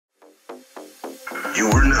You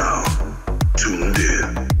are now tuned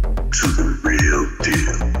in to The Real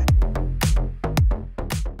Deal.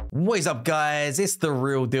 What is up, guys? It's The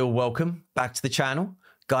Real Deal. Welcome back to the channel.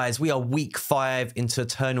 Guys, we are week 5 into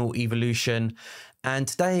Eternal Evolution. And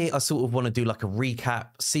today I sort of want to do like a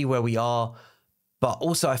recap, see where we are. But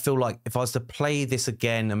also I feel like if I was to play this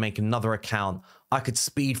again and make another account, I could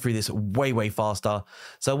speed through this way, way faster.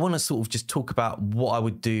 So I want to sort of just talk about what I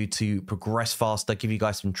would do to progress faster, give you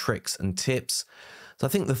guys some tricks and tips. So I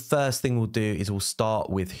think the first thing we'll do is we'll start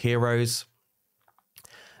with heroes.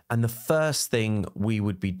 And the first thing we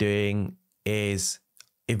would be doing is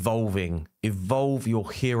evolving. Evolve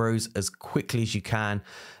your heroes as quickly as you can.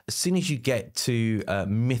 As soon as you get to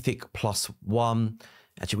Mythic +1,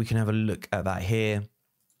 actually, we can have a look at that here.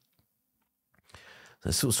 So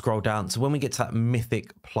let's sort of scroll down. So when we get to that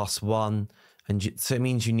Mythic +1, so it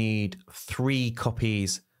means you need 3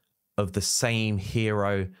 copies of the same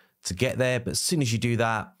hero to get there. But as soon as you do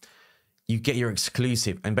that, you get your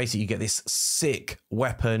exclusive, and basically you get this sick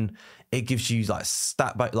weapon. It gives you like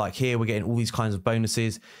like here we're getting all these kinds of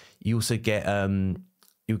bonuses. You also get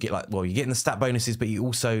you're getting the stat bonuses, but you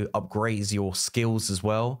also upgrades your skills as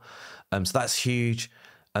well. So that's huge.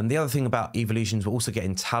 And the other thing about evolutions, we're also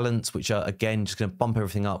getting talents, which are, again, just going to bump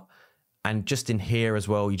everything up. And just in here as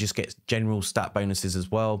well, you just get general stat bonuses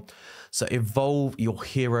as well. So evolve your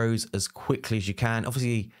heroes as quickly as you can.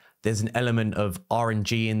 Obviously, there's an element of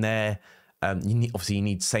RNG in there. Obviously, you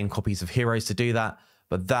need same copies of heroes to do that,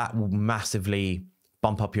 but that will massively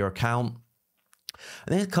bump up your account.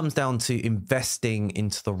 And then it comes down to investing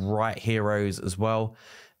into the right heroes as well.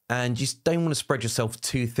 And you just don't want to spread yourself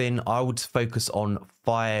too thin. I would focus on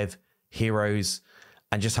 5 heroes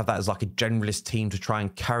and just have that as like a generalist team to try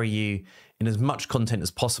and carry you in as much content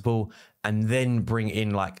as possible, and then bring in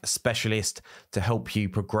like a specialist to help you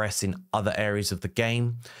progress in other areas of the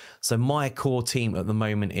game. So my core team at the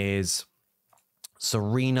moment is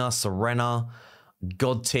Serena,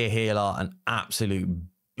 God tier healer, an absolute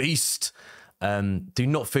beast. Do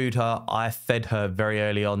not food her. I fed her very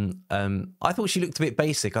early on. I thought she looked a bit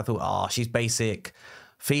basic. I thought, oh, she's basic.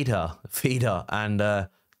 Feed her. And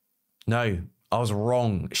no, I was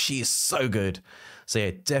wrong. She is so good. So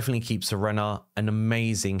yeah, definitely keep Serena, an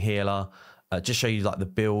amazing healer. Just show you like the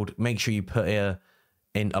build. Make sure you put her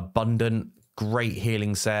in abundant, great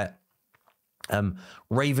healing set.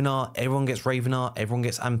 Ravenar, everyone gets Ravenar, everyone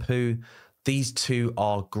gets Ampu. These 2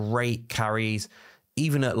 are great carries.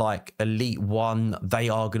 Even at like Elite 1, they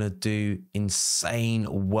are going to do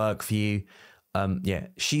insane work for you. Yeah,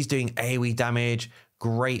 she's doing AoE damage,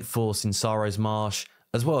 great for Sinsaro's Marsh,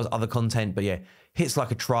 as well as other content. But yeah, hits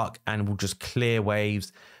like a truck and will just clear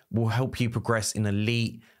waves, will help you progress in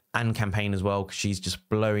Elite and Campaign as well, because she's just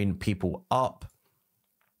blowing people up.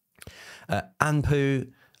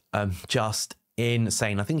 Ampu, just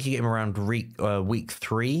insane. I think you get him around week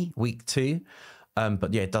 3, week 2.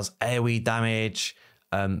 But yeah, it does AoE damage,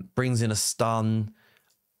 brings in a stun,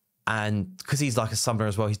 and because he's like a summoner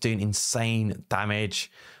as well, he's doing insane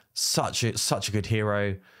damage. Such a good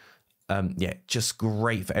hero. Yeah, just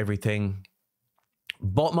great for everything.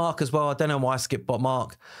 Botmark as well. I don't know why I skipped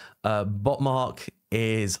Botmark. Botmark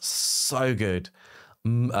is so good.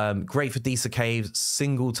 Great for Disa Caves,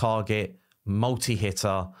 single target,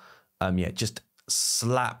 multi-hitter. Yeah, just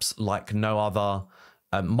slaps like no other.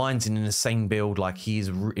 Mine's in an insane build, like he's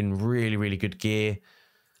in really, really good gear.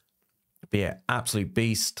 But yeah, absolute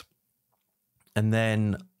beast. And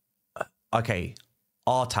then, okay,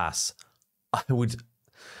 Arthas. I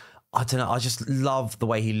don't know, I just love the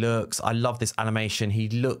way he looks. I love this animation. He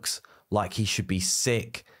looks like he should be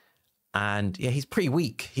sick. And yeah, he's pretty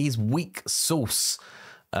weak. He's weak sauce.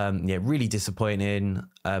 Yeah, really disappointing.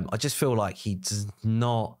 I just feel like he does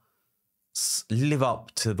not live up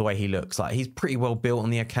to the way he looks. Like, he's pretty well built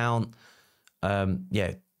on the account.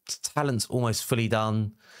 Yeah, talent's almost fully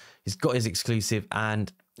done. He's got his exclusive,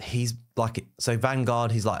 and he's like, so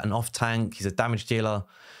Vanguard, he's like an off tank, he's a damage dealer,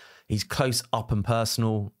 he's close up and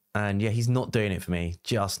personal, and yeah, he's not doing it for me.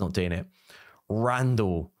 Just not doing it.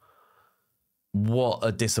 Randall, what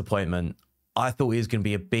a disappointment. I thought he was going to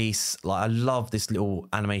be a beast. Like, I love this little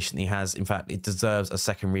animation he has. In fact, it deserves a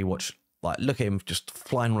second rewatch. Like, look at him just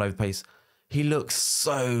flying all over the place. He looks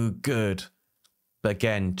so good. But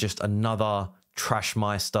again, just another trash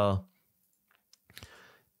meister.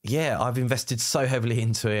 Yeah, I've invested so heavily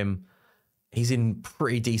into him. He's in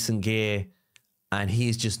pretty decent gear, and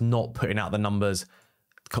he's just not putting out the numbers.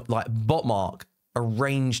 Like, Botmark, a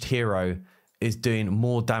ranged hero, is doing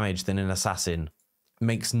more damage than an assassin.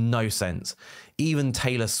 Makes no sense. Even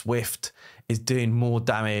Taylor Swift is doing more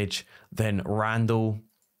damage than Randall.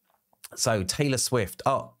 So Taylor Swift.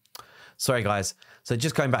 Oh, sorry guys. So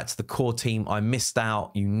just going back to the core team, I missed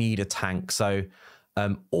out. You need a tank. So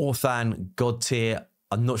Orthan, God tier.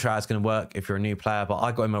 I'm not sure how it's going to work if you're a new player, but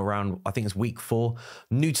I got him around, I think it's week 4.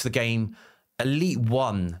 New to the game. Elite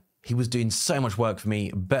 1. He was doing so much work for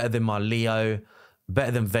me. Better than my Leo.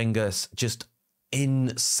 Better than Vengus. Just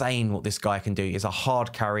insane what this guy can do. He's a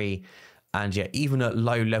hard carry. And yeah, even at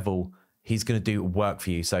low level, he's going to do work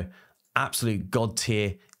for you. So absolute God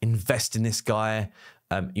tier. Invest in this guy.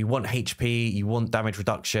 You want HP. You want damage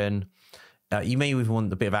reduction. You may even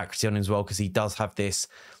want a bit of accuracy on him as well, because he does have this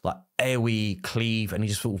like AoE cleave, and he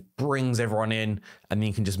just sort of brings everyone in, and then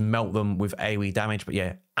you can just melt them with AoE damage. But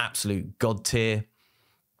yeah, absolute God tier.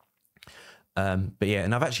 But yeah,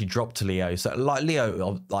 and I've actually dropped to Leo. So like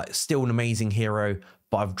Leo, like still an amazing hero,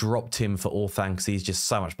 but I've dropped him for Orthan because he's just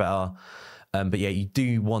so much better. But yeah, you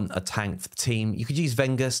do want a tank for the team. You could use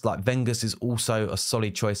Vengus. Like Vengus is also a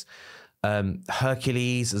solid choice.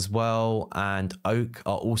 Hercules as well and Oak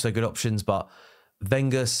are also good options, but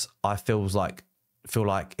Vengus I feel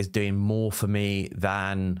like is doing more for me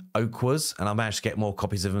than Oak was, and I managed to get more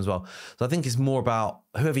copies of him as well. So I think it's more about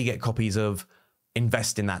whoever you get copies of,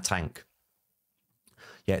 invest in that tank.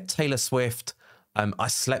 Yeah, Taylor Swift. I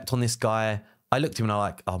slept on this guy. I looked at him and I'm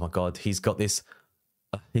like, oh my god, he's got this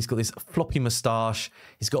floppy moustache.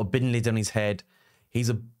 He's got a bin lid on his head. He's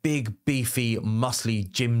a big, beefy, muscly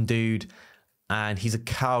gym dude, and he's a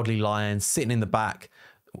cowardly lion sitting in the back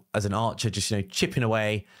as an archer, just, you know, chipping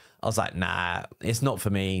away. I was like, nah, it's not for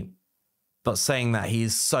me. But saying that, he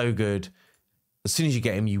is so good. As soon as you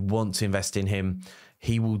get him, you want to invest in him.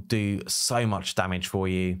 He will do so much damage for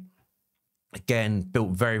you. Again,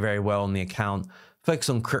 built very, very well on the account. Focus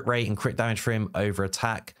on crit rate and crit damage for him over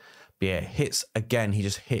attack. But yeah, hits, again, he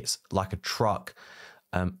just hits like a truck.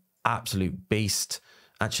 Absolute beast.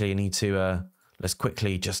 Actually, I need to let's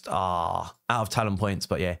quickly just out of talent points,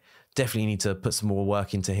 but yeah, definitely need to put some more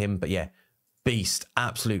work into him. But yeah, beast,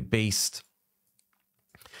 absolute beast.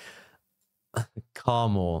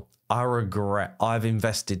 Carmore, I regret I've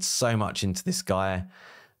invested so much into this guy,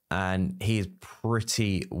 and he is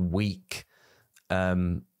pretty weak.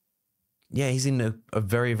 Yeah, he's in a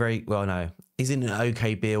very, very well, no, he's in an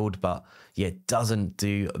okay build, but yeah, doesn't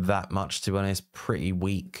do that much, to be honest. Pretty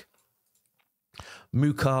weak.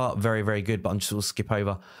 Muka, very, very good, but I'm just going to skip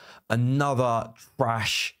over. Another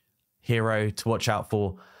trash hero to watch out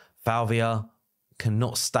for. Falvia,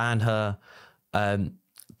 cannot stand her.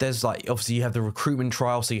 There's like, obviously you have the recruitment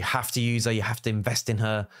trial, so you have to use her, you have to invest in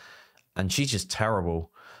her, and she's just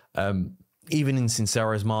terrible. Even in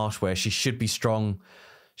Sincero's Marsh, where she should be strong,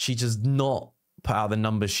 she does not put out the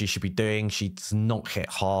numbers she should be doing. She does not hit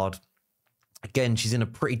hard. Again, she's in a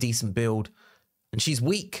pretty decent build, and she's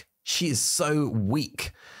weak. She is so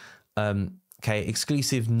weak. Okay,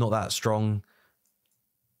 exclusive, not that strong.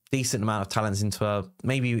 Decent amount of talents into her.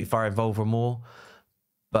 Maybe if I evolve her more.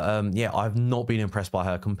 But yeah, I've not been impressed by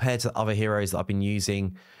her. Compared to other heroes that I've been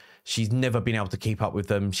using, she's never been able to keep up with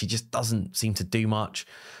them. She just doesn't seem to do much.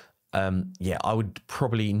 Yeah, I would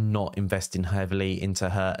probably not invest in heavily into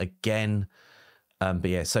her again. But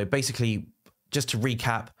yeah, so basically, just to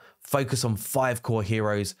recap, focus on 5 core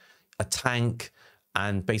heroes, a tank,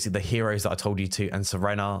 and basically the heroes that I told you to, and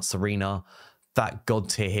Serena, that god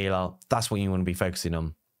tier healer. That's what you want to be focusing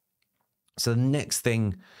on. So the next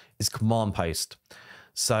thing is command post.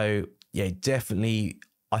 So yeah, definitely,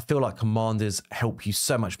 I feel like commanders help you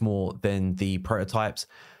so much more than the prototypes.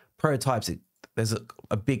 Prototypes, there's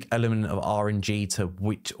a big element of RNG to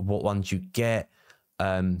what ones you get.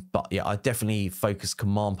 But yeah, I definitely focus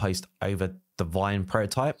command post over divine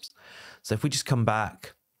prototypes. So if we just come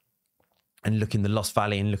back and look in the Lost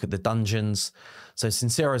Valley and look at the dungeons. So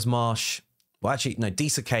Sincero's Marsh, well, actually, no,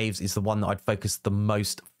 Disa Caves is the one that I'd focus the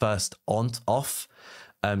most first off.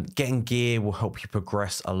 Getting gear will help you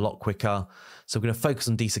progress a lot quicker. So we're going to focus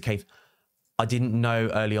on Disa Cave. I didn't know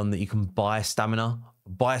early on that you can buy stamina.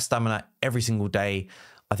 Buy stamina every single day.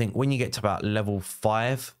 I think when you get to about level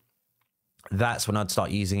 5, that's when I'd start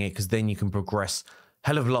using it, because then you can progress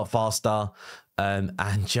hell of a lot faster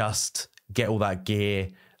and just get all that gear.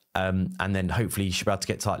 And then hopefully you should be able to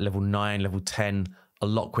get to like level 9, level 10 a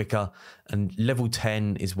lot quicker. And level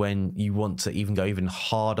 10 is when you want to even go even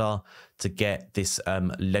harder to get this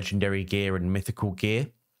legendary gear and mythical gear.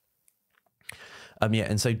 Yeah,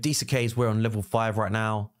 and so Disa Caves, we're on level 5 right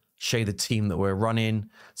now. Show you the team that we're running.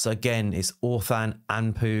 So again, it's Orthan,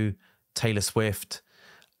 Anpu, Taylor Swift,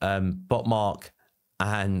 Botmark,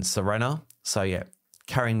 and Serena. So yeah,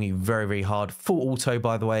 carrying me very, very hard. Full auto,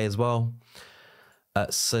 by the way, as well.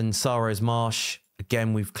 Sincero's Marsh,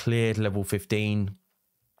 again, we've cleared level 15.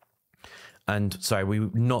 And sorry, we're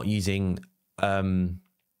not using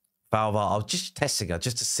Valvar. I was just testing her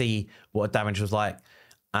just to see what her damage was like.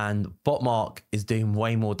 And Botmark is doing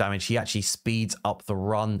way more damage. He actually speeds up the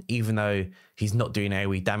run, even though he's not doing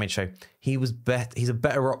AoE damage. So he's a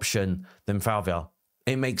better option than Falvia.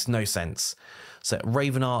 It makes no sense. So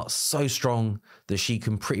Ravenar, so strong that she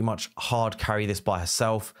can pretty much hard carry this by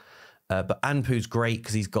herself. But Anpu's great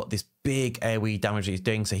because he's got this big AoE damage that he's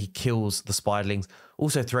doing. So he kills the spiderlings,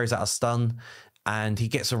 also throws out a stun, and he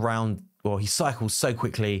gets around. Well, he cycles so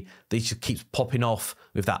quickly that he just keeps popping off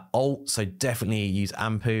with that ult. So definitely use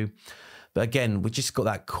Anpu. But again, we just got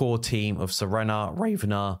that core team of Serena,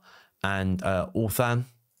 Ravenar, and Orthan.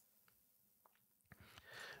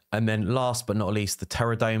 And then last but not least, the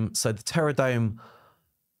Terradome. So the Terradome,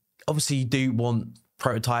 obviously you do want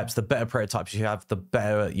prototypes. The better prototypes you have, the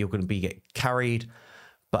better you're going to be get carried.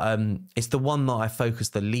 But it's the one that I focus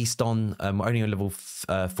the least on. We're only on level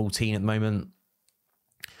 14 at the moment.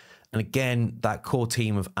 And again, that core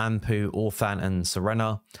team of Anpu, Orthan, and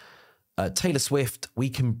Serena. Taylor Swift, we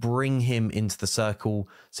can bring him into the circle.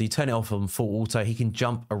 So you turn it off on full auto. He can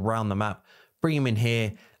jump around the map, bring him in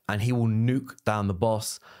here, and he will nuke down the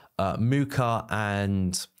boss. Muka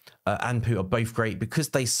and Anpu are both great because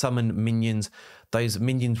they summon minions. Those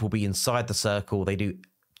minions will be inside the circle. They do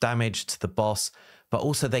damage to the boss, but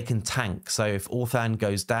also they can tank. So if Orthan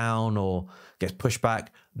goes down or gets pushed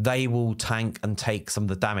back, they will tank and take some of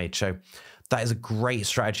the damage. So that is a great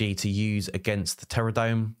strategy to use against the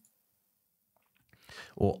Terradome.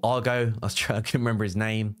 Or Argo, I can remember his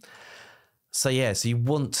name. So yeah, so you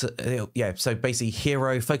want to, so basically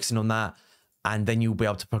hero, focusing on that, and then you'll be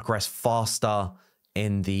able to progress faster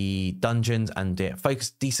in the dungeons and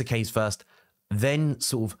focus DCKs first. Then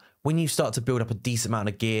sort of when you start to build up a decent amount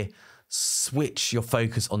of gear, switch your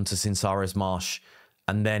focus onto Sinsara's Marsh,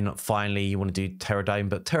 and then finally you want to do Terradome.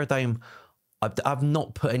 But Terradome, I've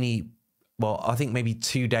not put any, well, I think maybe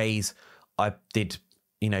 2 days I did,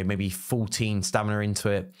 maybe 14 stamina into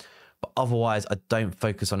it, but otherwise I don't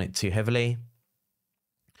focus on it too heavily.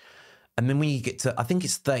 And then when you get to, I think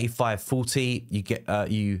it's 35, 40, you get,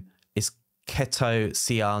 it's Keto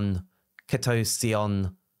Sion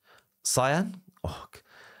Cyan. Oh,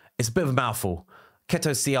 it's a bit of a mouthful.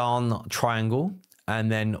 Keto Cyan triangle.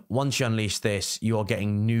 And then once you unleash this, you're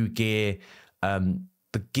getting new gear.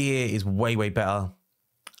 The gear is way, way better.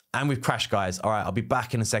 And we've crashed, guys. All right, I'll be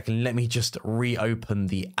back in a second. Let me just reopen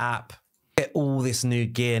the app. Get all this new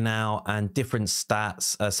gear now and different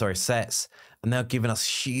sets. And they're giving us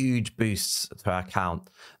huge boosts to our account.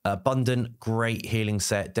 Abundant, great healing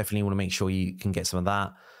set. Definitely want to make sure you can get some of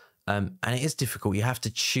that. And it is difficult. You have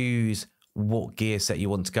to choose what gear set you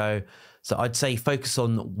want to go. So I'd say focus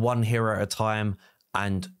on one hero at a time,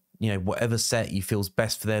 and whatever set you feels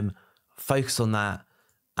best for them, focus on that.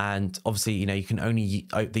 And obviously, you can only,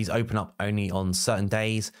 these open up only on certain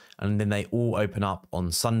days, and then they all open up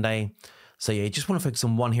on Sunday. So yeah, you just want to focus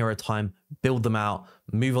on one hero at a time, build them out,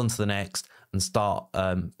 move on to the next, and start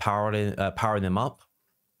powering them up.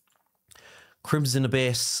 Crimson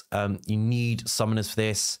Abyss, you need summoners for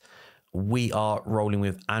this. We are rolling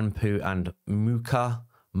with Anpu and Muka.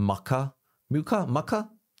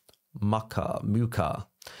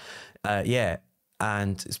 Yeah,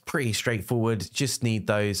 and it's pretty straightforward. Just need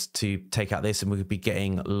those to take out this, and we could be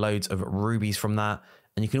getting loads of rubies from that.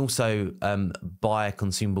 And you can also buy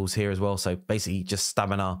consumables here as well. So basically just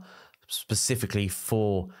stamina specifically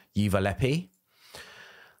for Uvalepi.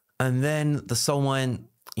 And then the soul mine,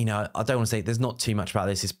 I don't want to say there's not too much about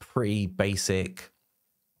this. It's pretty basic.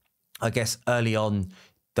 I guess early on,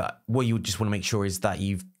 that what you just want to make sure is that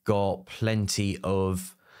you've got plenty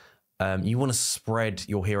of, you want to spread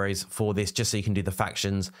your heroes for this just so you can do the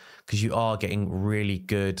factions, because you are getting really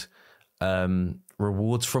good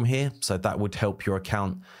rewards from here. So that would help your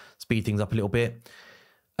account speed things up a little bit.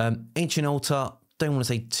 Ancient Altar, don't want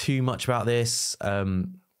to say too much about this. It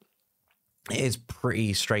is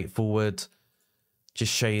pretty straightforward.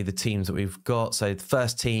 Just show you the teams that we've got. So the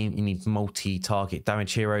first team, you need multi-target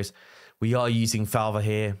damage heroes. We are using Falva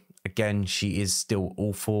here. Again, she is still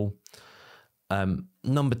awful.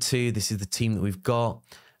 Number 2, this is the team that we've got.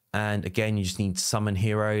 And again, you just need summon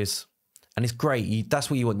heroes. And it's great. That's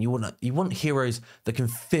what you want. You want heroes that can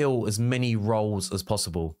fill as many roles as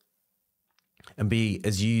possible and be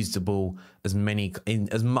as usable as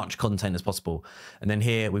as much content as possible. And then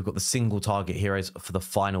here we've got the single target heroes for the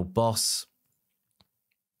final boss.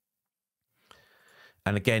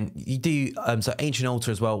 And again, you do so Ancient Altar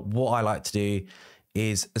as well. What I like to do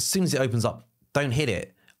is as soon as it opens up, don't hit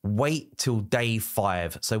it. Wait till day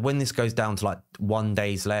 5. So when this goes down to like 1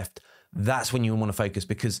 day's left, that's when you want to focus,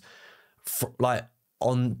 because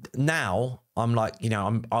on now I'm like,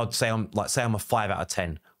 I'd say I'm a 5 out of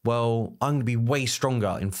 10. well, I'm going to be way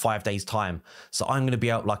stronger in 5 days time. So I'm going to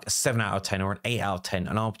be out like a 7 out of 10 or an 8 out of 10.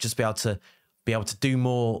 And I'll just be able to do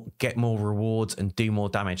more, get more rewards and do more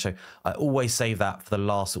damage. So I always save that for the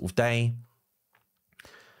last sort of day.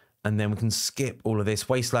 And then we can skip all of this.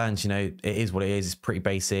 Wastelands, you know, it is what it is. It's pretty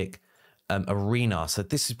basic. Arena. So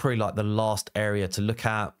this is probably like the last area to look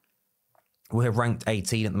at. We're ranked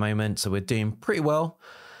 18 at the moment, so we're doing pretty well.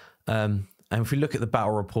 And if we look at the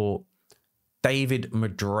battle report, David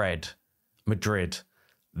Madrid.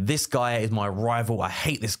 This guy is my rival. I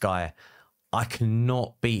hate this guy. I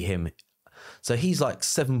cannot beat him. So he's like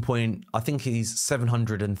I think he's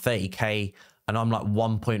 730k, and I'm like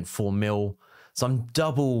 1.4 mil. So I'm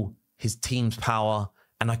double his team's power,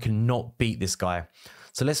 and I cannot beat this guy.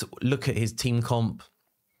 So let's look at his team comp.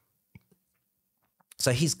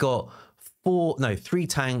 So he's got 3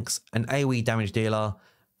 tanks, an AoE damage dealer,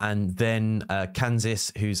 and then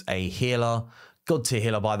Kansas, who's a healer. God tier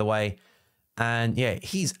healer, by the way. And yeah,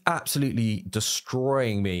 he's absolutely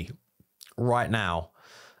destroying me right now.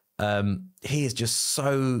 He is just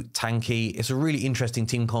so tanky. It's a really interesting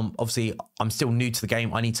team comp. Obviously, I'm still new to the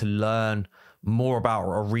game. I need to learn more about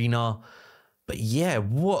Arena. But yeah,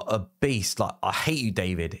 what a beast. Like, I hate you,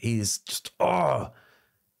 David. He's just, it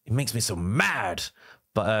makes me so mad.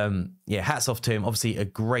 But yeah, hats off to him. Obviously, a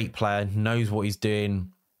great player, knows what he's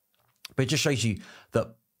doing. But it just shows you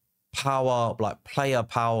that power, like player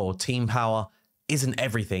power or team power, isn't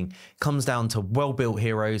everything. It comes down to well-built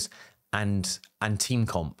heroes and team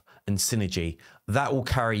comp and synergy. That will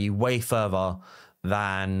carry you way further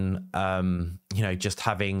than you know, just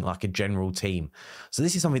having like a general team. So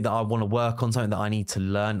this is something that I want to work on, something that I need to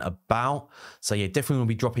learn about. So yeah, definitely will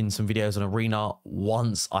be dropping some videos on Arena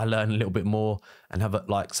once I learn a little bit more and have it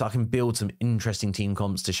like, so I can build some interesting team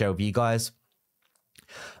comps to share with you guys.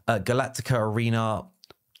 Galactica Arena,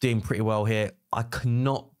 doing pretty well here. I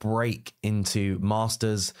cannot break into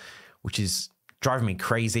Masters, which is driving me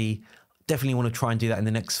crazy. Definitely want to try and do that in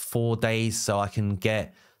the next 4 days so I can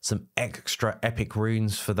get some extra epic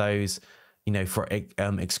runes for those, you know, for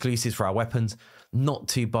exclusives for our weapons. Not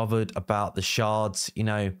too bothered about the shards, you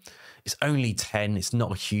know, it's only 10. It's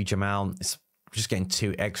not a huge amount. It's just getting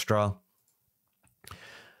 2 extra.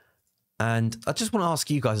 And I just want to ask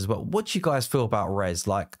you guys as well, what do you guys feel about Rez?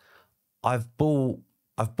 Like, I've bought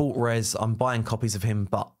Rez, I'm buying copies of him,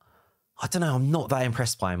 but I don't know, I'm not that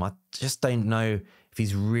impressed by him. I just don't know if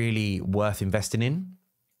he's really worth investing in.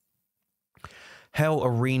 Hell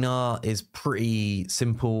Arena is pretty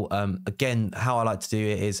simple. Again, how I like to do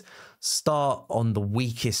it is start on the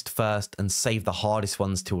weakest first and save the hardest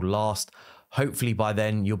ones till last. Hopefully by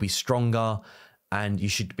then you'll be stronger and you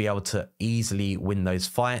should be able to easily win those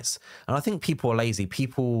fights. And I think people are lazy.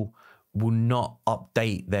 People will not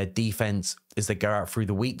update their defense as they go out through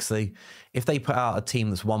the week. So if they put out a team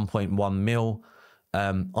that's 1.1 mil,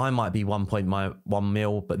 I might be 1.1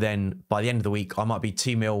 mil, but then by the end of the week, I might be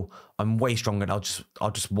 2 mil. I'm way stronger, and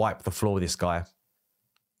I'll just wipe the floor with this guy.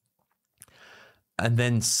 And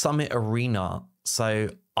then Summit Arena. So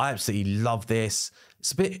I absolutely love this.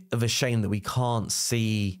 It's a bit of a shame that we can't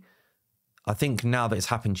see. I think now that it's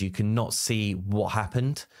happened, you cannot see what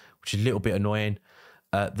happened, which is a little bit annoying.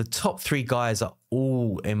 The top 3 guys are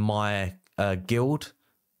all in my guild.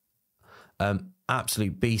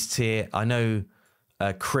 Absolute beasts here. I know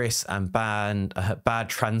Chris and Bad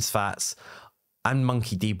Transfats and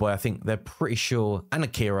Monkey D-Boy, I think they're pretty sure, and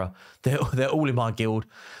Akira, they're all in my guild.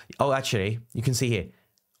 Oh, actually, you can see here.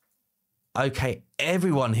 Okay,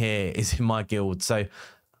 everyone here is in my guild. So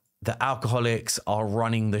the alcoholics are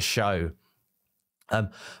running the show.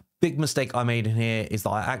 Big mistake I made in here is that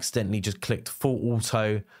I accidentally just clicked full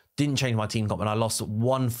auto, didn't change my team comp, and I lost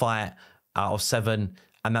 1 fight out of 7,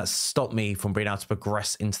 and that stopped me from being able to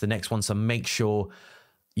progress into the next one. So make sure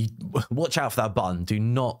you watch out for that button. Do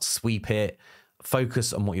not sweep it.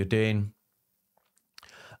 Focus on what you're doing.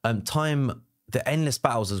 The endless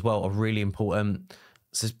battles as well are really important.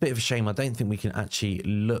 So it's a bit of a shame. I don't think we can actually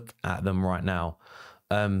look at them right now.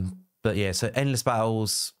 But yeah, so endless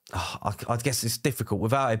battles, I guess it's difficult.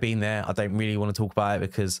 Without it being there, I don't really want to talk about it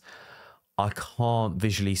because I can't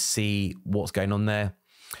visually see what's going on there.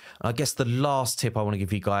 I guess the last tip I want to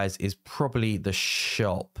give you guys is probably the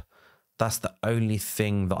shop. That's the only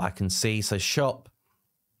thing that I can see. So shop.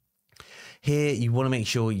 Here, you want to make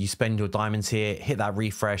sure you spend your diamonds here, hit that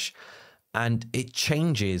refresh, and it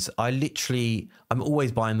changes. I'm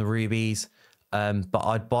always buying the rubies, but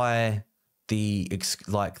I'd buy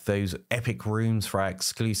like those epic runes for our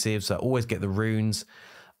exclusives. So I always get the runes.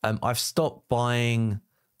 I've stopped buying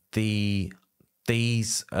these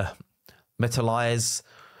metalized.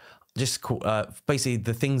 just basically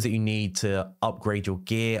the things that you need to upgrade your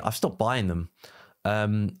gear. I've stopped buying them.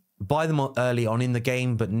 Buy them early on in the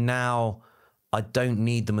game, but now I don't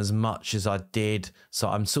need them as much as I did. So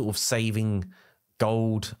I'm sort of saving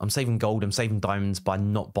gold. I'm saving diamonds by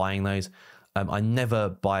not buying those. I never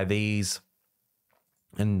buy these.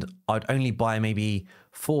 And I'd only buy maybe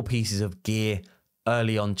 4 pieces of gear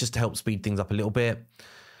early on just to help speed things up a little bit.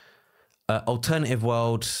 Alternative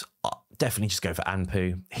world, definitely just go for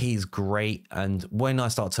Anpu. He's great. And when I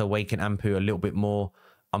start to awaken Anpu a little bit more,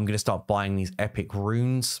 I'm going to start buying these epic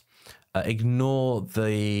runes. Ignore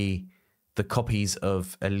the copies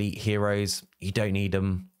of elite heroes. You don't need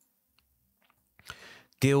them.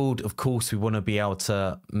 Guild, of course, we want to be able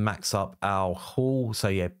to max up our haul. So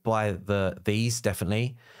yeah, buy these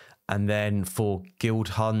definitely. And then for guild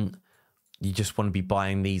hunt, you just want to be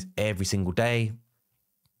buying these every single day.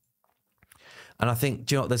 And I think,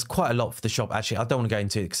 do you know what, there's quite a lot for the shop. Actually, I don't want to go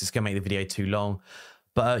into it because it's going to make the video too long.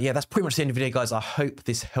 But yeah, that's pretty much the end of the video, guys. I hope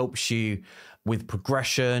this helps you with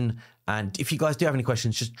progression. And if you guys do have any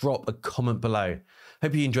questions, just drop a comment below.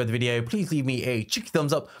 Hope you enjoyed the video. Please leave me a cheeky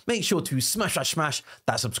thumbs up. Make sure to smash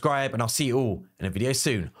that subscribe, and I'll see you all in a video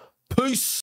soon. Peace!